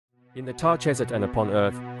In the Tarchesat and upon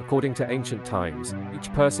earth, according to ancient times,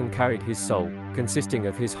 each person carried his soul, consisting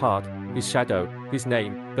of his heart, his shadow, his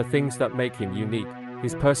name, the things that make him unique,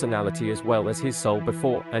 his personality as well as his soul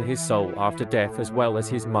before and his soul after death as well as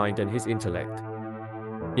his mind and his intellect.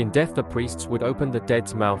 In death the priests would open the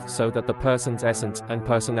dead's mouth so that the person's essence and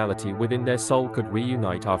personality within their soul could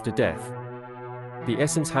reunite after death. The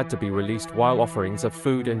essence had to be released while offerings of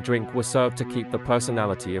food and drink were served to keep the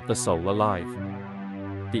personality of the soul alive.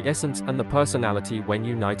 The essence and the personality when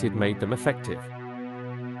united made them effective.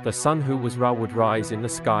 The sun who was Ra would rise in the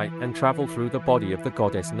sky and travel through the body of the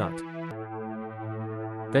goddess Nut.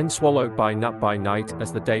 Then swallowed by Nut by night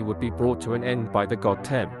as the day would be brought to an end by the god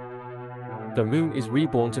Tem. The moon is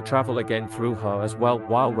reborn to travel again through her as well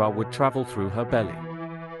while Ra would travel through her belly.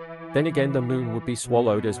 Then again the moon would be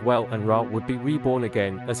swallowed as well and Ra would be reborn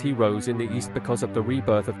again as he rose in the east because of the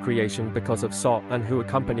rebirth of creation because of Sa and who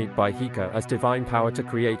accompanied by Heka as divine power to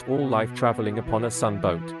create all life traveling upon a sun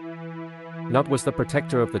boat. Nut was the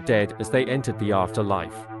protector of the dead as they entered the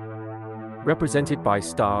afterlife. Represented by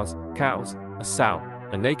stars, cows, a sow,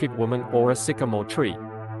 a naked woman or a sycamore tree.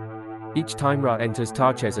 Each time Ra enters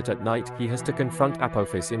Tarchesat at night he has to confront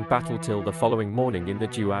Apophis in battle till the following morning in the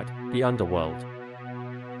Duat, the underworld.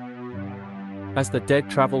 As the dead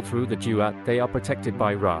travel through the Duat they are protected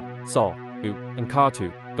by Ra, Sa, U, and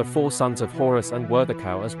Katu, the four sons of Horus and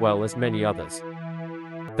Werthikau as well as many others.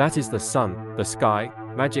 That is the sun, the sky,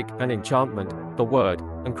 magic and enchantment, the word,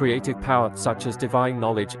 and creative power such as divine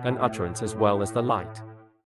knowledge and utterance as well as the light.